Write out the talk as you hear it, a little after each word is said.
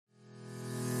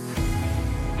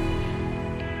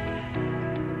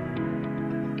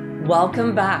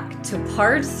Welcome back to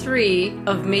part 3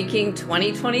 of making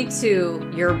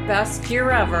 2022 your best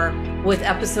year ever with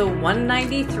episode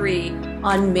 193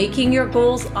 on making your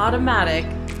goals automatic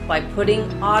by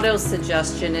putting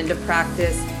auto-suggestion into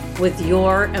practice with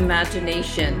your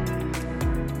imagination.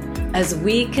 As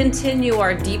we continue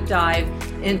our deep dive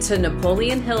into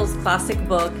Napoleon Hill's classic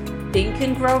book, Think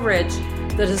and Grow Rich,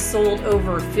 that has sold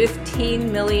over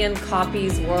 15 million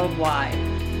copies worldwide.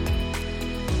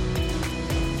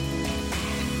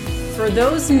 For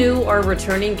those new or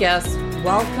returning guests,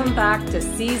 welcome back to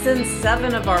Season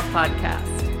 7 of our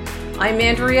podcast. I'm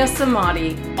Andrea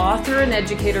Samadi, author and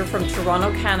educator from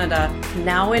Toronto, Canada,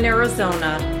 now in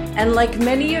Arizona, and like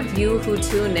many of you who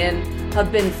tune in,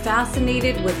 have been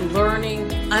fascinated with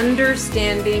learning,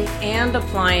 understanding, and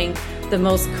applying the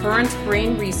most current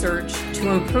brain research to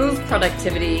improve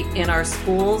productivity in our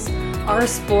schools, our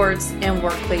sports, and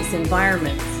workplace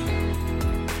environments.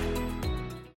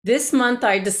 This month,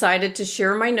 I decided to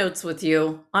share my notes with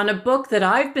you on a book that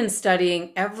I've been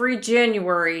studying every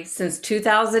January since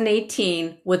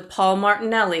 2018 with Paul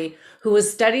Martinelli, who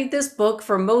has studied this book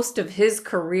for most of his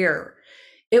career.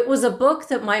 It was a book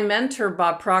that my mentor,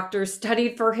 Bob Proctor,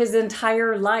 studied for his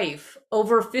entire life,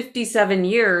 over 57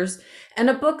 years, and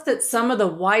a book that some of the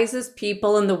wisest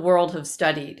people in the world have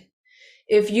studied.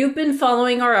 If you've been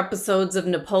following our episodes of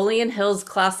Napoleon Hill's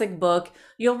classic book,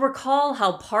 you'll recall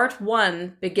how part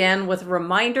 1 began with a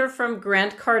reminder from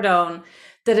Grant Cardone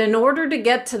that in order to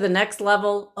get to the next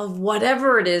level of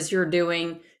whatever it is you're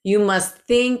doing, you must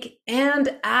think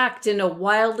and act in a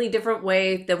wildly different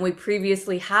way than we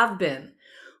previously have been.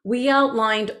 We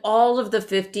outlined all of the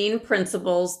 15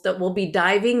 principles that we'll be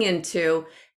diving into,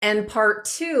 and part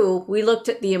 2, we looked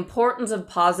at the importance of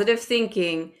positive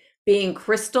thinking, being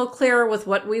crystal clear with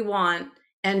what we want,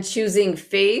 and choosing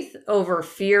faith over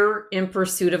fear in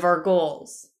pursuit of our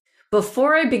goals.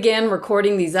 Before I began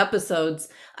recording these episodes,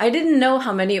 I didn't know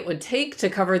how many it would take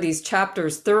to cover these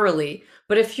chapters thoroughly,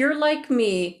 but if you're like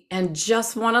me and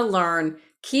just want to learn,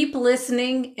 keep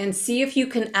listening and see if you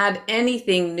can add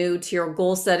anything new to your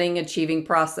goal-setting achieving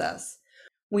process.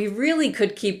 We really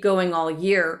could keep going all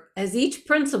year, as each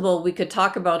principle we could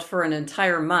talk about for an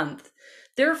entire month.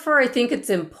 Therefore, I think it's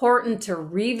important to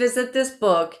revisit this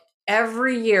book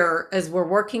every year as we're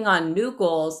working on new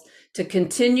goals to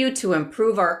continue to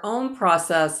improve our own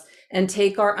process and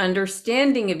take our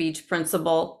understanding of each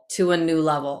principle to a new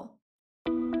level.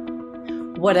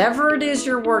 Whatever it is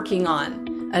you're working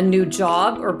on, a new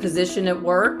job or position at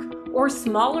work, or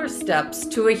smaller steps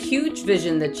to a huge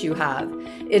vision that you have,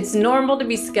 it's normal to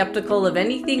be skeptical of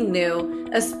anything new,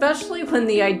 especially when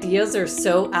the ideas are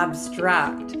so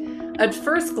abstract. At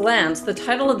first glance, the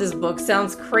title of this book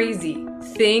sounds crazy.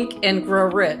 Think and Grow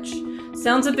Rich.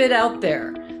 Sounds a bit out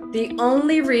there. The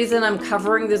only reason I'm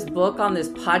covering this book on this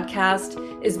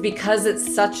podcast is because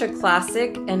it's such a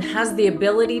classic and has the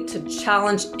ability to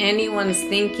challenge anyone's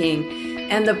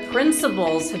thinking, and the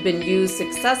principles have been used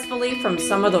successfully from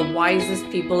some of the wisest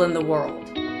people in the world.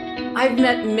 I've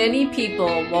met many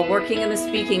people while working in the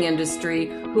speaking industry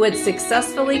who had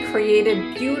successfully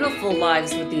created beautiful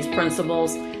lives with these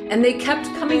principles, and they kept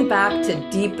coming back to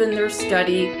deepen their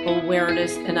study,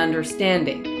 awareness, and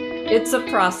understanding. It's a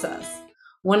process.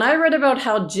 When I read about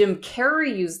how Jim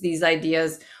Carrey used these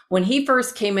ideas when he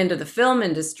first came into the film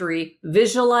industry,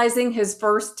 visualizing his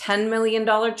first $10 million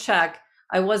check,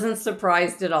 I wasn't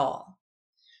surprised at all.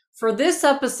 For this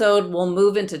episode, we'll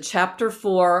move into Chapter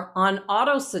 4 on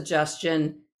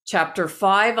autosuggestion, Chapter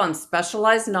 5 on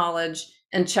specialized knowledge,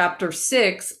 and Chapter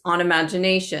 6 on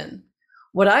imagination.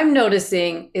 What I'm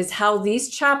noticing is how these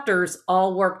chapters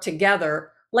all work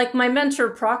together, like my mentor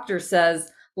Proctor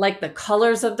says, like the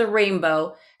colors of the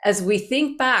rainbow, as we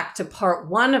think back to part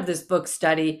 1 of this book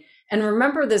study and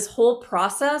remember this whole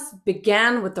process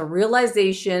began with the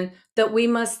realization that we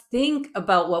must think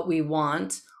about what we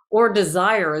want, or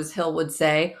desire, as Hill would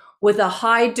say, with a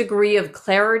high degree of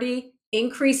clarity,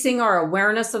 increasing our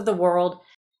awareness of the world,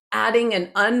 adding an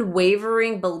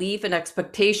unwavering belief and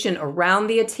expectation around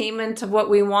the attainment of what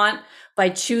we want by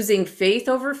choosing faith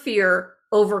over fear,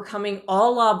 overcoming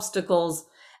all obstacles,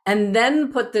 and then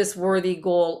put this worthy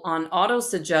goal on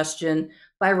autosuggestion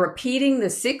by repeating the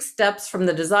 6 steps from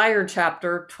the desire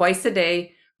chapter twice a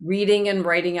day, reading and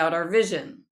writing out our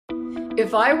vision.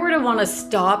 If I were to want to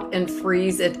stop and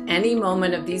freeze at any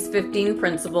moment of these 15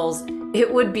 principles,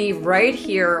 it would be right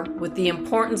here with the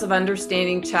importance of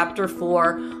understanding Chapter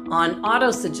 4 on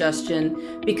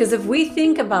autosuggestion, because if we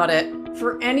think about it,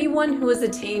 for anyone who has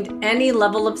attained any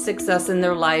level of success in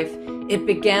their life, it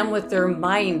began with their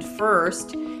mind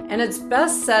first, and it's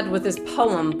best said with this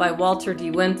poem by Walter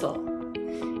D. Wintle.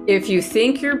 If you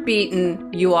think you're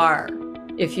beaten, you are.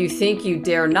 If you think you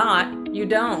dare not, you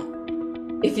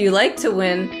don't. If you like to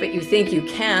win, but you think you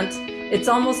can't, it's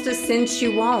almost a cinch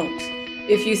you won't.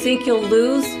 If you think you'll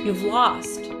lose, you've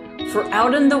lost. For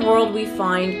out in the world we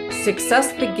find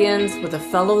success begins with a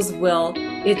fellow's will.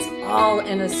 It's all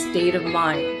in a state of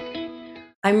mind.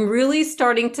 I'm really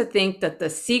starting to think that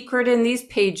the secret in these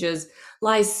pages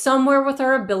lies somewhere with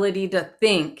our ability to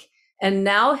think. And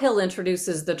now Hill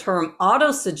introduces the term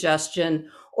autosuggestion,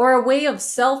 or a way of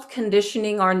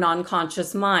self-conditioning our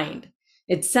non-conscious mind.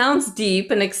 It sounds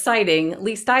deep and exciting, at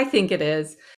least I think it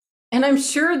is. And I'm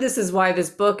sure this is why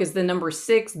this book is the number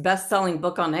 6 best-selling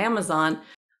book on Amazon.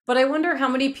 But I wonder how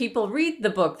many people read the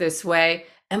book this way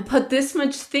and put this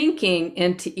much thinking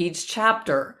into each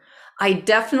chapter. I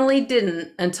definitely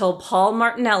didn't until Paul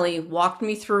Martinelli walked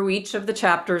me through each of the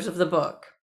chapters of the book.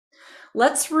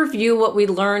 Let's review what we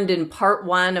learned in part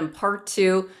 1 and part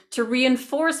 2 to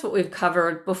reinforce what we've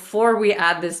covered before we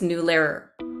add this new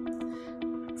layer.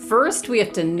 First, we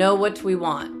have to know what we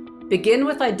want. Begin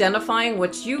with identifying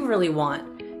what you really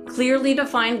want. Clearly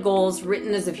defined goals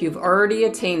written as if you've already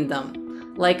attained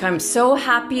them. Like, I'm so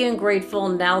happy and grateful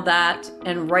now that,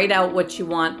 and write out what you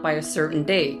want by a certain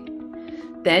date.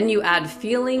 Then you add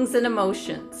feelings and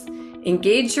emotions.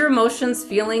 Engage your emotions,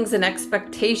 feelings, and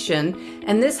expectation,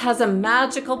 and this has a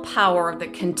magical power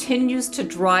that continues to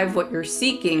drive what you're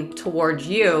seeking towards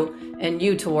you and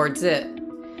you towards it.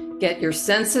 Get your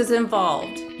senses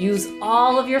involved. Use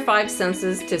all of your 5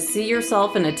 senses to see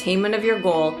yourself in attainment of your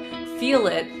goal, feel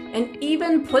it, and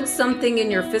even put something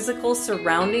in your physical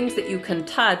surroundings that you can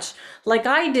touch, like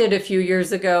I did a few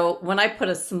years ago when I put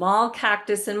a small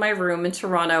cactus in my room in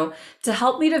Toronto to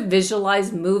help me to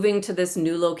visualize moving to this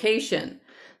new location.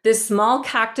 This small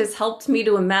cactus helped me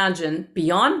to imagine,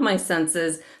 beyond my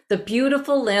senses, the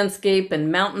beautiful landscape and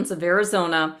mountains of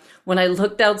Arizona when I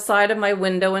looked outside of my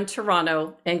window in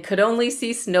Toronto and could only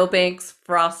see snowbanks,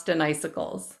 frost, and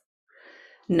icicles.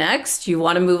 Next, you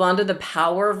want to move on to the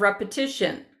power of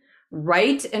repetition.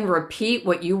 Write and repeat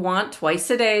what you want twice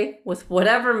a day with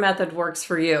whatever method works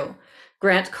for you.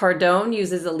 Grant Cardone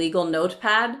uses a legal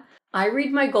notepad. I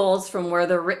read my goals from where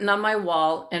they're written on my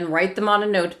wall and write them on a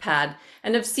notepad,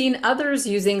 and have seen others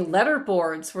using letter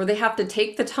boards where they have to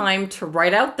take the time to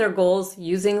write out their goals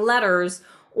using letters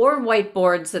or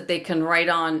whiteboards that they can write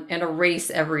on and erase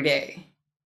every day.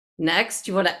 Next,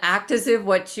 you want to act as if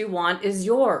what you want is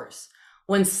yours.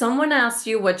 When someone asks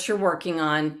you what you're working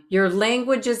on, your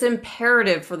language is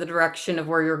imperative for the direction of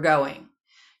where you're going.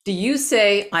 Do you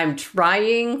say, I'm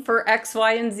trying for X,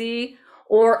 Y, and Z,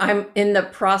 or I'm in the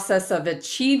process of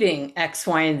achieving X,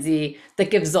 Y, and Z?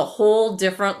 That gives a whole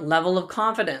different level of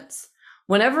confidence.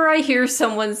 Whenever I hear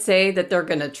someone say that they're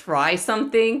going to try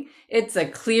something, it's a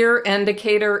clear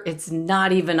indicator it's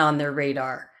not even on their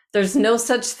radar. There's no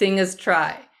such thing as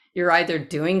try. You're either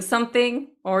doing something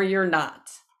or you're not.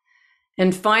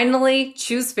 And finally,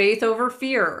 choose faith over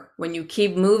fear. When you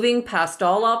keep moving past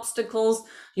all obstacles,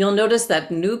 you'll notice that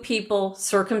new people,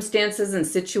 circumstances, and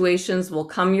situations will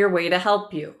come your way to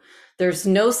help you. There's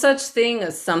no such thing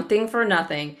as something for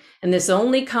nothing, and this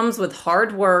only comes with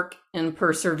hard work and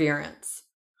perseverance.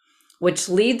 Which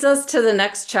leads us to the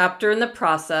next chapter in the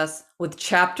process with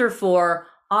chapter 4,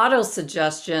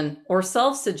 autosuggestion or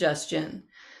self-suggestion.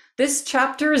 This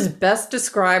chapter is best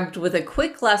described with a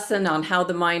quick lesson on how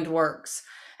the mind works.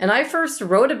 And I first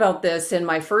wrote about this in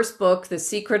my first book, The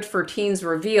Secret for Teens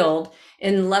Revealed,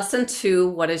 in Lesson 2,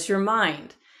 What is Your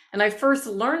Mind? And I first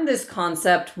learned this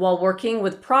concept while working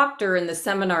with Proctor in the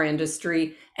seminar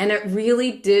industry, and it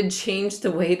really did change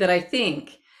the way that I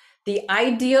think. The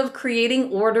idea of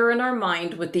creating order in our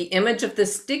mind with the image of the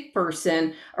stick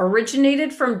person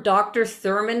originated from Dr.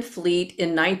 Thurman Fleet in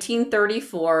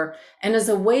 1934 and is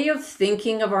a way of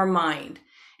thinking of our mind.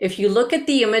 If you look at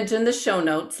the image in the show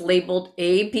notes labeled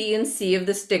A, B, and C of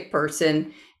the stick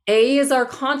person, A is our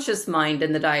conscious mind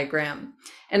in the diagram.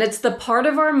 And it's the part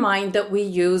of our mind that we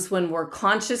use when we're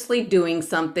consciously doing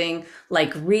something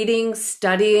like reading,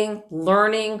 studying,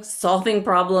 learning, solving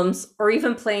problems, or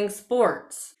even playing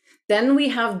sports. Then we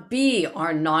have B,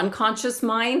 our non-conscious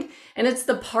mind, and it's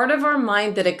the part of our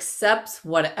mind that accepts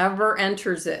whatever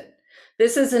enters it.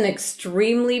 This is an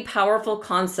extremely powerful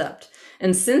concept.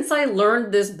 And since I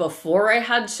learned this before I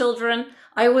had children,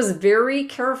 I was very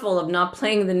careful of not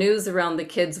playing the news around the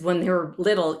kids when they were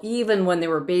little, even when they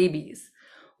were babies.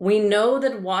 We know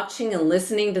that watching and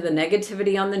listening to the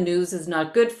negativity on the news is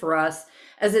not good for us,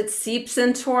 as it seeps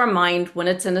into our mind when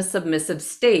it's in a submissive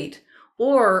state,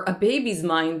 or a baby's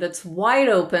mind that's wide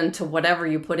open to whatever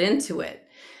you put into it.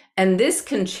 And this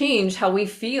can change how we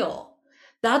feel.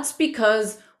 That's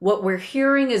because What we're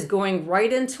hearing is going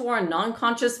right into our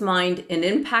non-conscious mind and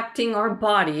impacting our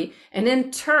body, and in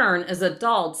turn, as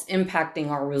adults, impacting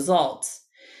our results.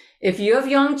 If you have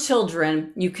young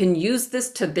children, you can use this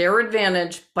to their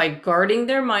advantage by guarding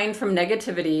their mind from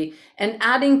negativity and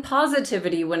adding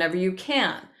positivity whenever you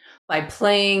can, by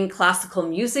playing classical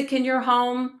music in your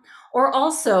home, or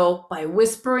also by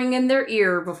whispering in their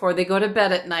ear before they go to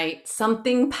bed at night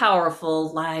something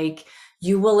powerful like,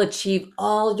 "You will achieve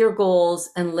all your goals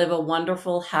and live a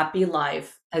wonderful, happy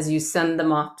life," as you send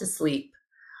them off to sleep.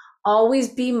 Always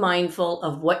be mindful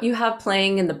of what you have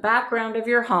playing in the background of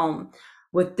your home.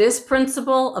 With this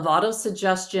principle of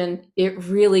autosuggestion, it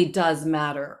really does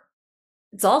matter.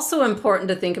 It's also important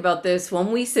to think about this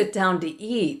when we sit down to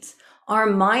eat. Our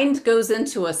mind goes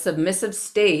into a submissive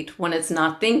state when it's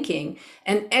not thinking,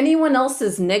 and anyone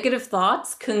else's negative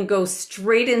thoughts can go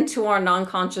straight into our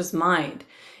non-conscious mind.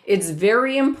 It's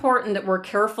very important that we're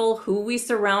careful who we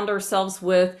surround ourselves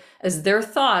with, as their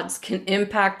thoughts can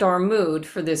impact our mood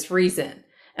for this reason.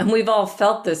 And we've all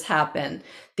felt this happen.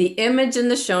 The image in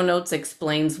the show notes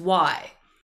explains why.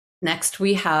 Next,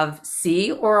 we have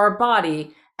C, or our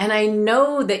body. And I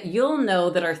know that you'll know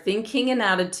that our thinking and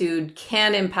attitude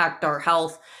can impact our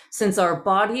health, since our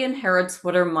body inherits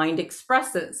what our mind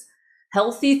expresses.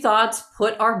 Healthy thoughts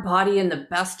put our body in the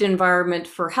best environment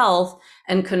for health,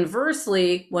 and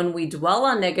conversely, when we dwell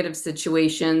on negative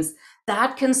situations,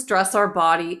 that can stress our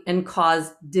body and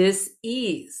cause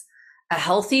dis-ease. A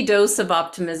healthy dose of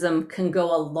optimism can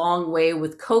go a long way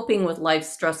with coping with life's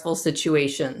stressful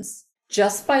situations.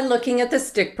 Just by looking at the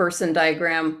stick person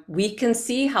diagram, we can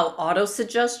see how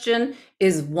autosuggestion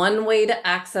is one way to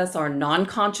access our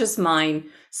non-conscious mind,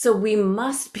 so we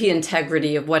must be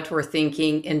integrity of what we're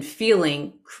thinking and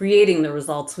feeling, creating the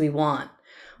results we want.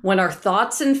 When our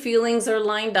thoughts and feelings are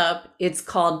lined up, it's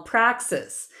called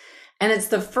praxis. And it's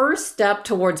the first step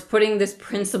towards putting this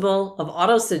principle of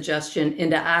autosuggestion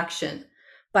into action.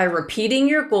 By repeating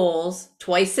your goals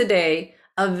twice a day,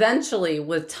 eventually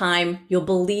with time, you'll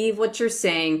believe what you're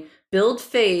saying, build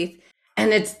faith,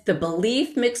 and it's the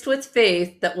belief mixed with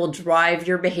faith that will drive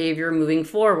your behavior moving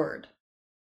forward.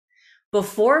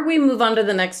 Before we move on to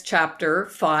the next chapter,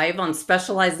 5, on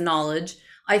specialized knowledge,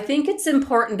 I think it's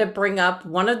important to bring up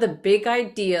one of the big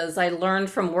ideas I learned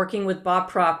from working with Bob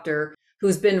Proctor,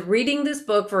 who's been reading this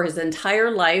book for his entire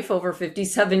life, over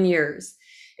 57 years.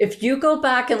 If you go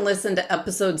back and listen to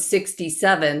episode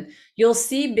 67, you'll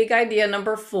see big idea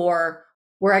number 4,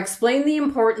 where I explain the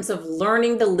importance of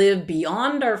learning to live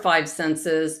beyond our 5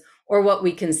 senses, or what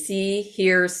we can see,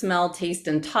 hear, smell, taste,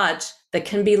 and touch, that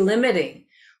can be limiting.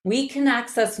 We can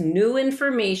access new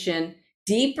information,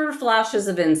 deeper flashes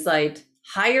of insight,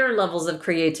 higher levels of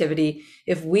creativity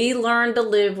if we learn to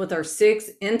live with our 6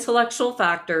 intellectual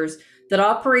factors that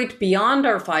operate beyond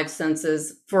our 5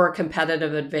 senses for a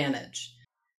competitive advantage.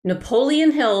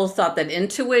 Napoleon Hill thought that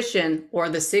intuition, or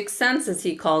the 6th sense as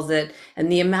he calls it,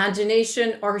 and the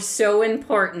imagination are so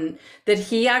important that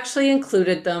he actually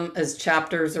included them as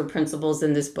chapters or principles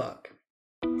in this book.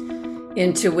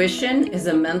 Intuition is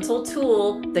a mental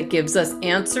tool that gives us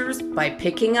answers by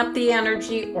picking up the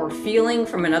energy or feeling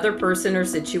from another person or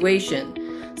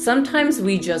situation. Sometimes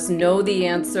we just know the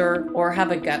answer or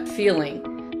have a gut feeling.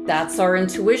 That's our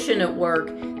intuition at work,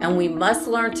 and we must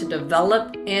learn to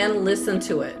develop and listen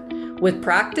to it. With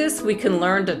practice, we can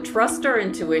learn to trust our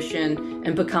intuition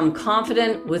and become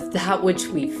confident with that which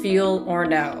we feel or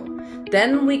know.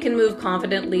 Then we can move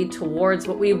confidently towards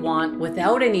what we want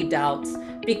without any doubts,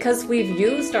 because we've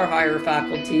used our higher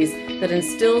faculties that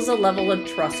instills a level of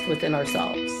trust within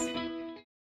ourselves.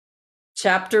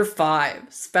 Chapter 5,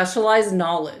 Specialized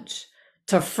Knowledge.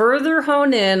 To further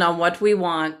hone in on what we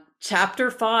want, Chapter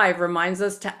 5 reminds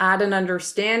us to add an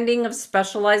understanding of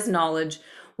specialized knowledge,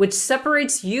 which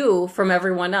separates you from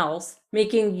everyone else,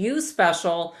 making you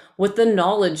special with the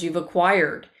knowledge you've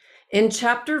acquired. In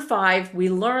Chapter 5, we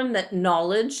learn that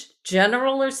knowledge,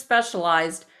 general or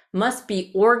specialized, must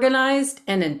be organized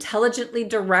and intelligently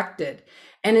directed,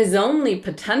 and is only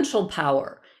potential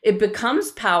power. It becomes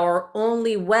power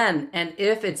only when and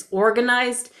if it's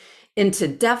organized into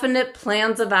definite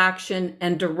plans of action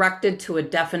and directed to a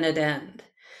definite end.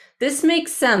 This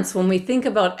makes sense when we think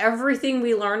about everything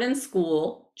we learn in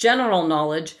school, general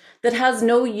knowledge, that has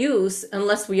no use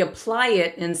unless we apply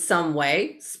it in some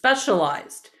way,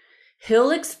 specialized. Hill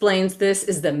explains this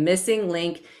is the missing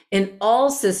link in all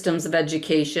systems of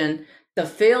education, the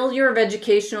failure of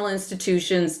educational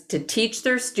institutions to teach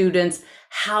their students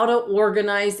how to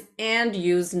organize and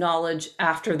use knowledge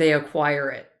after they acquire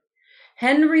it.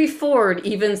 Henry Ford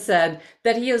even said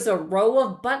that he has a row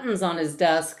of buttons on his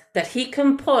desk that he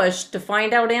can push to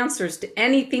find out answers to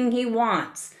anything he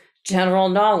wants, general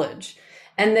knowledge,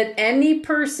 and that any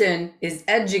person is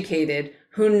educated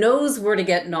who knows where to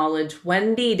get knowledge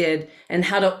when needed and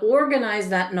how to organize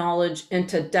that knowledge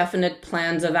into definite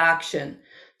plans of action.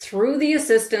 Through the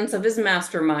assistance of his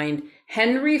mastermind,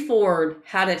 Henry Ford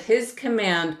had at his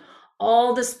command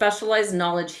all the specialized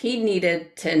knowledge he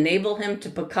needed to enable him to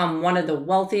become one of the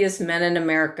wealthiest men in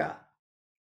America.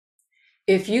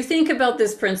 If you think about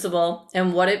this principle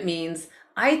and what it means,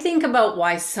 I think about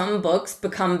why some books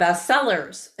become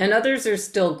bestsellers and others are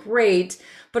still great,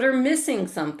 but are missing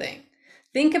something.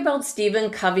 Think about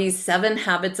Stephen Covey's 7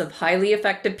 Habits of Highly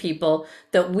Effective People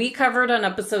that we covered on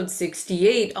episode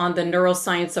 68 on the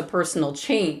neuroscience of personal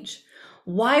change.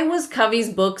 Why was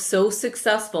Covey's book so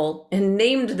successful and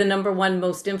named the #1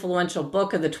 most influential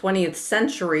book of the 20th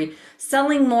century,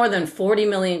 selling more than 40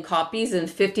 million copies in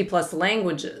 50 plus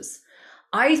languages?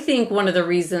 I think one of the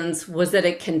reasons was that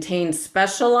it contained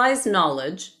specialized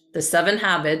knowledge, the 7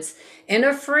 habits, in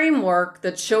a framework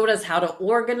that showed us how to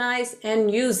organize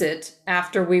and use it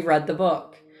after we read the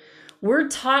book. We're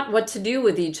taught what to do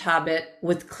with each habit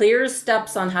with clear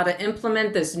steps on how to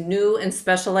implement this new and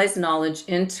specialized knowledge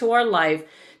into our life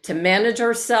to manage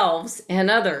ourselves and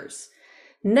others.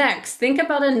 Next, think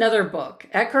about another book,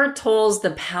 Eckhart Tolle's The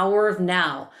Power of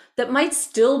Now, that might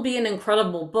still be an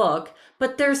incredible book,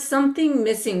 but there's something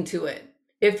missing to it.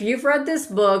 If you've read this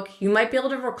book, you might be able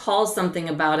to recall something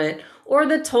about it, or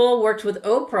that Tolle worked with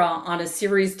Oprah on a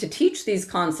series to teach these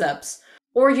concepts.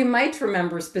 Or you might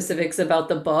remember specifics about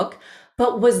the book,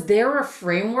 but was there a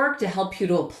framework to help you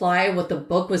to apply what the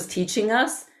book was teaching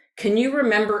us? Can you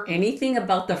remember anything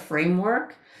about the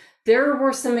framework? There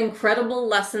were some incredible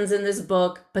lessons in this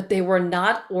book, but they were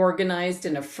not organized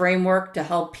in a framework to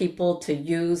help people to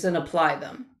use and apply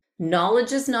them.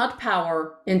 Knowledge is not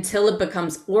power until it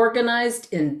becomes organized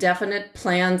in definite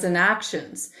plans and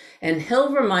actions. And Hill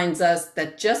reminds us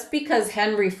that just because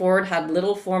Henry Ford had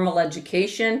little formal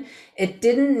education, it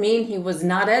didn't mean he was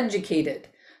not educated.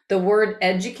 The word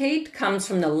educate comes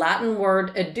from the Latin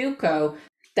word educo,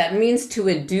 that means to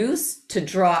educe, to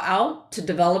draw out, to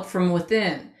develop from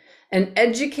within. An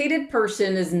educated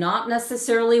person is not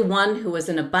necessarily one who has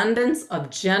an abundance of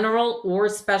general or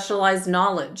specialized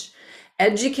knowledge.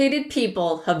 Educated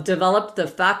people have developed the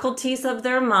faculties of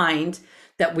their mind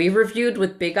that we reviewed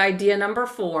with big idea number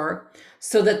 4,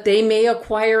 so that they may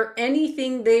acquire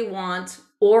anything they want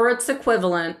or its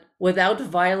equivalent without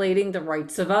violating the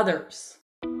rights of others.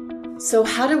 So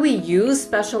how do we use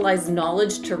specialized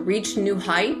knowledge to reach new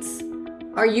heights?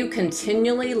 Are you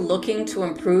continually looking to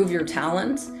improve your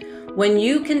talent? When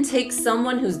you can take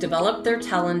someone who's developed their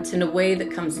talent in a way that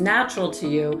comes natural to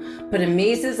you, but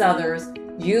amazes others,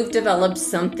 you've developed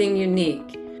something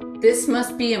unique. This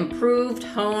must be improved,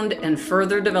 honed, and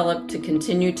further developed to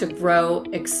continue to grow,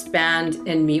 expand,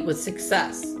 and meet with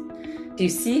success. Do you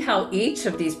see how each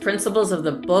of these principles of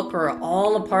the book are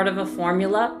all a part of a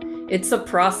formula? It's a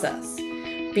process.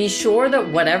 Be sure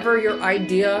that whatever your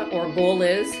idea or goal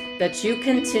is, that you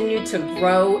continue to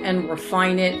grow and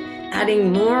refine it,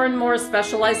 adding more and more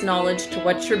specialized knowledge to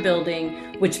what you're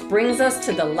building, which brings us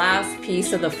to the last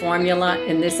piece of the formula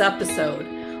in this episode,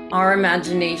 our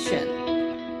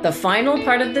imagination. The final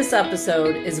part of this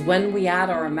episode is when we add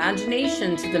our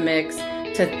imagination to the mix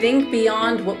to think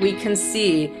beyond what we can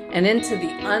see and into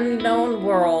the unknown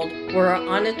world where our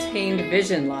unattained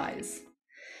vision lies.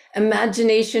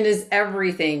 Imagination is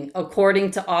everything,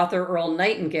 according to author Earl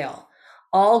Nightingale.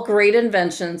 All great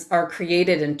inventions are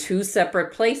created in 2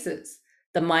 separate places,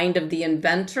 the mind of the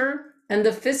inventor and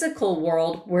the physical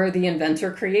world where the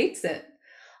inventor creates it.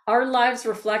 Our lives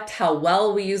reflect how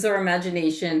well we use our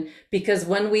imagination, because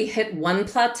when we hit one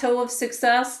plateau of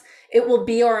success, it will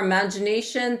be our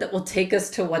imagination that will take us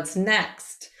to what's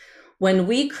next. When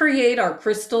we create our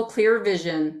crystal clear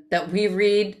vision that we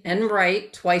read and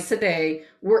write twice a day,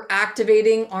 we're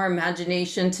activating our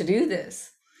imagination to do this.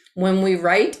 When we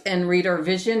write and read our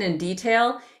vision in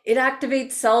detail, it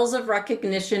activates cells of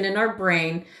recognition in our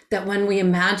brain that when we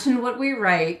imagine what we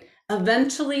write,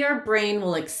 eventually our brain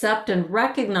will accept and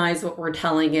recognize what we're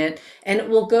telling it, and it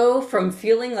will go from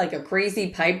feeling like a crazy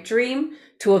pipe dream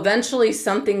to eventually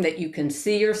something that you can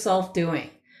see yourself doing.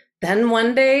 Then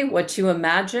one day, what you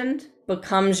imagined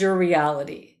becomes your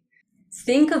reality.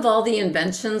 Think of all the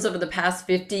inventions over the past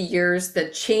 50 years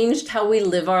that changed how we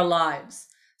live our lives.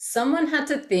 Someone had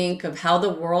to think of how the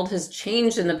world has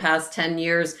changed in the past 10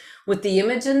 years with the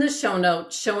image in the show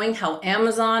notes showing how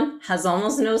Amazon has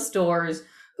almost no stores,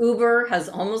 Uber has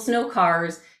almost no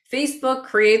cars, Facebook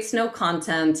creates no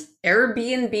content,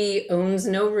 Airbnb owns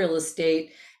no real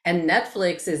estate, and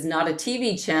Netflix is not a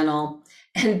TV channel,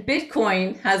 and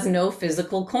Bitcoin has no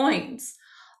physical coins.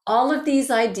 All of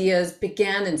these ideas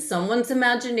began in someone's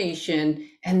imagination,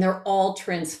 and they're all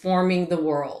transforming the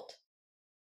world.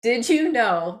 Did you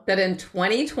know that in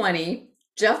 2020,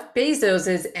 Jeff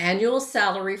Bezos' annual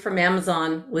salary from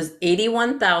Amazon was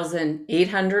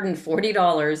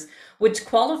 $81,840, which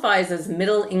qualifies as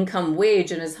middle income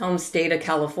wage in his home state of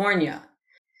California.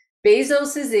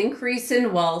 Bezos' increase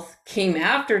in wealth came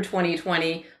after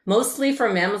 2020, mostly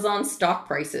from Amazon stock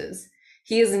prices.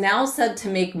 He is now said to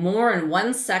make more in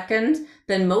 1 second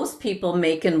than most people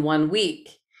make in 1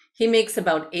 week. He makes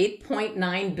about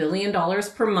 $8.9 billion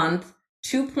per month,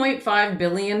 $2.5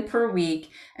 billion per week,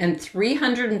 and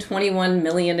 $321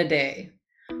 million a day.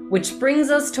 Which brings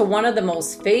us to one of the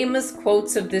most famous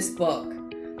quotes of this book.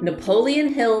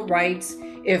 Napoleon Hill writes,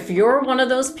 "If you're one of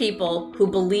those people who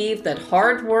believe that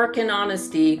hard work and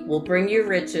honesty will bring you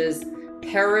riches,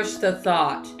 perish the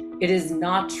thought. It is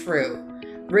not true.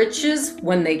 Riches,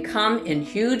 when they come in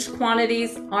huge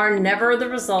quantities, are never the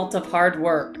result of hard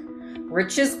work.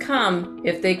 Riches come,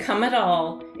 if they come at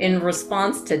all, in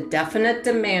response to definite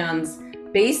demands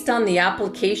based on the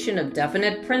application of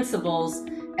definite principles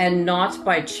and not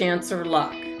by chance or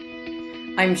luck."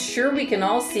 I'm sure we can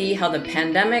all see how the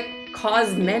pandemic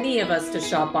caused many of us to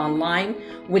shop online,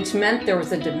 which meant there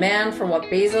was a demand for what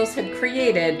Bezos had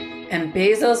created, and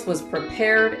Bezos was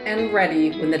prepared and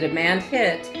ready when the demand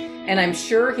hit, and I'm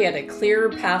sure he had a clear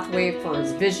pathway for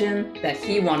his vision that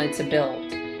he wanted to build.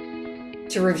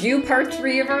 To review part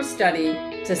 3 of our study,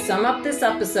 to sum up this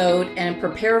episode and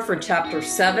prepare for Chapter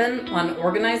 7 on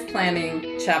organized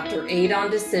planning, Chapter 8 on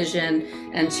decision,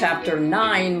 and Chapter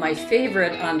 9, my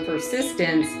favorite, on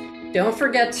persistence, don't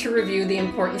forget to review the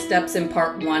important steps in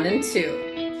Part 1 and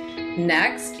 2.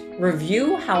 Next,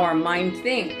 review how our mind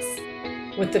thinks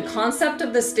with the concept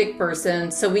of the stick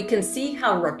person so we can see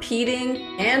how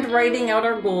repeating and writing out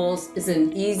our goals is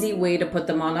an easy way to put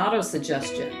them on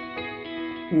auto-suggestion.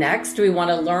 Next, we want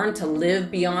to learn to live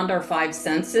beyond our 5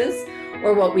 senses,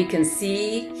 or what we can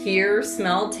see, hear,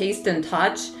 smell, taste, and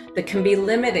touch that can be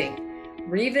limiting.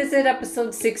 Revisit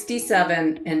episode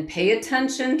 67 and pay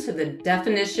attention to the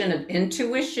definition of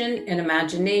intuition and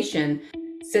imagination,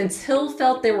 since Hill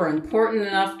felt they were important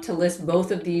enough to list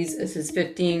both of these as his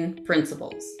 15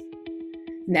 principles.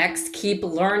 Next, keep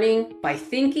learning by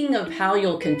thinking of how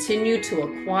you'll continue to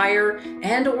acquire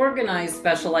and organize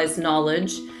specialized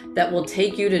knowledge that will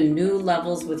take you to new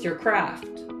levels with your craft.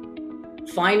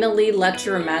 Finally, let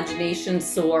your imagination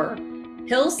soar.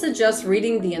 Hill suggests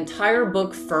reading the entire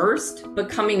book first, but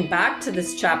coming back to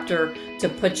this chapter to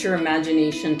put your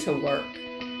imagination to work.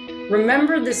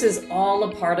 Remember, this is all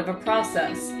a part of a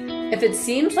process. If it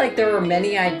seems like there are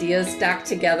many ideas stacked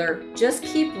together, just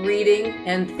keep reading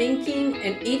and thinking,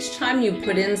 and each time you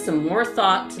put in some more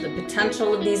thought to the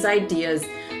potential of these ideas,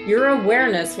 your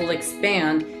awareness will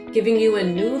expand, giving you a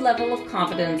new level of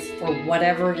confidence for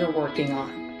whatever you're working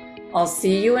on. I'll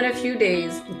see you in a few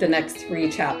days with the next 3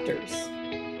 chapters.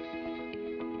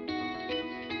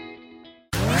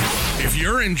 If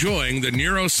you're enjoying the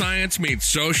Neuroscience Meets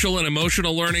Social and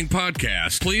Emotional Learning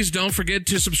podcast, please don't forget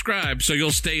to subscribe so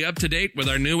you'll stay up to date with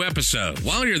our new episode.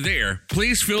 While you're there,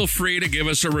 please feel free to give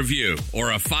us a review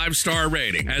or a 5-star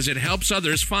rating, as it helps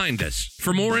others find us.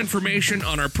 For more information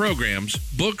on our programs,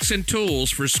 books, and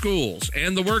tools for schools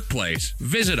and the workplace,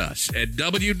 visit us at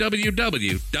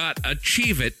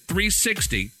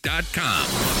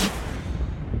www.achieveit360.com.